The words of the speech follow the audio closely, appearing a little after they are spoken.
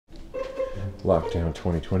Lockdown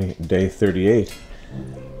 2020, day 38.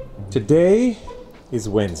 Today is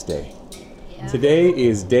Wednesday. Yeah. Today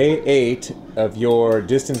is day 8 of your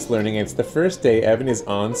distance learning. It's the first day. Evan is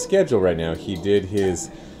on schedule right now. He did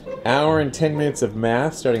his hour and 10 minutes of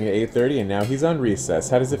math starting at 8:30, and now he's on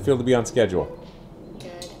recess. How does it feel to be on schedule?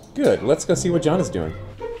 Good. Good. Let's go see what John is doing.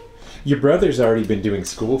 Your brother's already been doing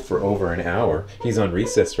school for over an hour. He's on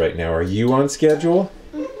recess right now. Are you on schedule?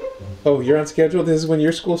 Oh, you're on schedule? This is when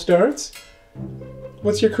your school starts?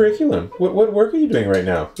 What's your curriculum? What work are you doing right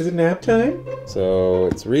now? Is it nap time? So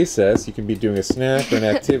it's recess. You can be doing a snack or an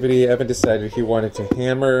activity. Evan decided he wanted to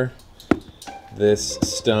hammer this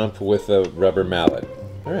stump with a rubber mallet.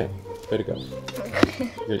 All right, way to go.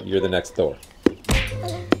 You're the next Thor.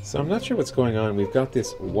 So I'm not sure what's going on. We've got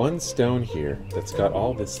this one stone here that's got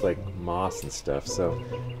all this like moss and stuff. So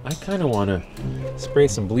I kind of want to spray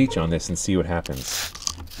some bleach on this and see what happens.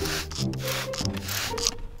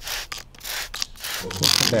 We'll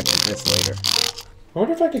come back to this later. I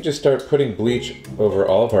wonder if I could just start putting bleach over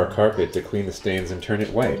all of our carpet to clean the stains and turn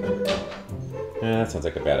it white. That sounds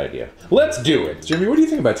like a bad idea. Let's do it! Jimmy, what do you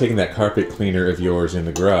think about taking that carpet cleaner of yours in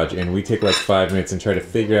the garage and we take like 5 minutes and try to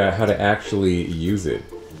figure out how to actually use it?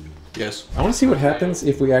 Yes. I want to see what happens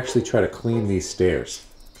if we actually try to clean these stairs,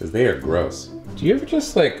 because they are gross. Do you ever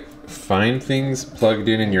just like find things plugged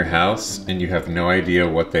in your house and you have no idea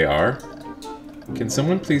what they are? Can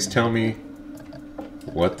someone please tell me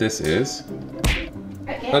what this is?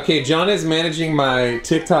 Okay, John is managing my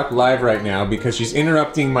TikTok live right now because she's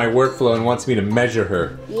interrupting my workflow and wants me to measure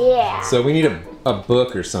her. Yeah. So we need a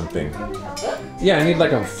book or something. Yeah, I need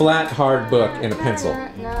like a flat, hard book and a pencil.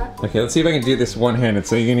 No. Okay, let's see if I can do this one-handed.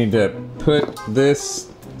 So you're gonna need to put this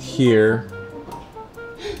here.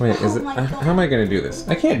 Wait, is it? How am I gonna do this?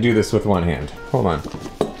 I can't do this with one hand. Hold on.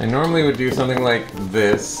 I normally would do something like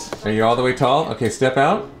this. Are you all the way tall? Okay, step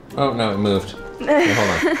out. Oh no, it moved. Okay, hold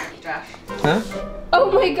on. Josh. Huh? Oh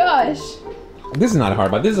my gosh. This is not a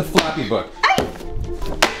hard book. This is a floppy book.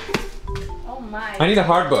 Oh my. I need a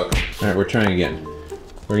hard book. All right, we're trying again.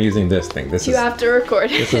 We're using this thing. This You have to record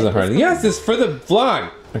it. This is a hard. Yes, this is for the vlog.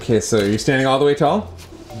 Okay, so you're standing all the way tall?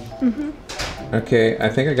 Mhm. Okay, I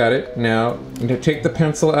think I got it. Now, I'm gonna take the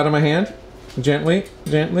pencil out of my hand. Gently,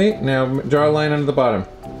 gently. Now, draw a line under the bottom.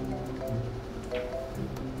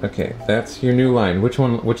 Okay, that's your new line. Which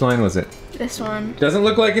line was it? This one. Doesn't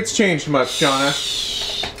look like it's changed much, Shauna.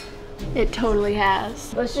 It totally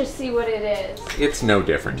has. Let's just see what it is. It's no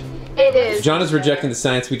different. It is. Jana's rejecting the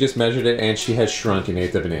science. We just measured it, and she has shrunk an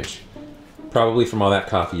 1/8 of an inch. Probably from all that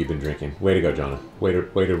coffee you've been drinking. Way to go, Jana. Way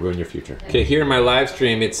to ruin your future. Okay, here in my live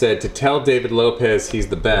stream, it said to tell David Lopez he's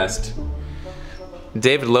the best.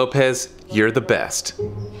 David Lopez, you're the best.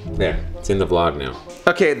 There, it's in the vlog now.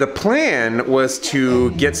 Okay, the plan was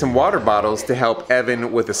to get some water bottles to help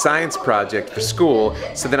Evan with a science project for school.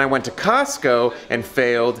 So then I went to Costco and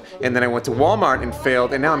failed, and then I went to Walmart and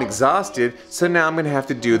failed, and now I'm exhausted, so now I'm gonna have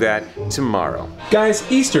to do that tomorrow. Guys,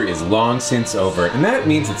 Easter is long since over, and that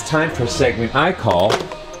means it's time for a segment I call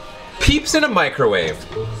Peeps in a Microwave.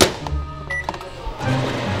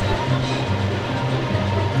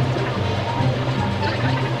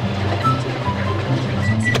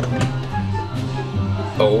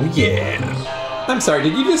 Oh yeah. I'm sorry,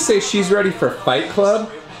 did you just say she's ready for Fight Club?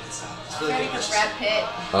 Ready for Brad Pitt.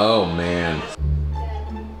 Oh man.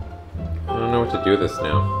 I don't know what to do with this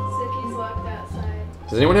now. Suki's locked outside.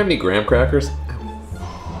 Does anyone have any graham crackers?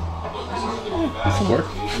 This will work.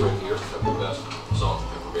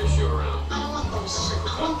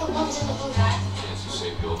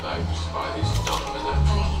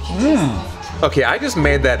 Okay, I just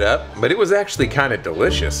made that up, but it was actually kind of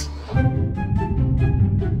delicious.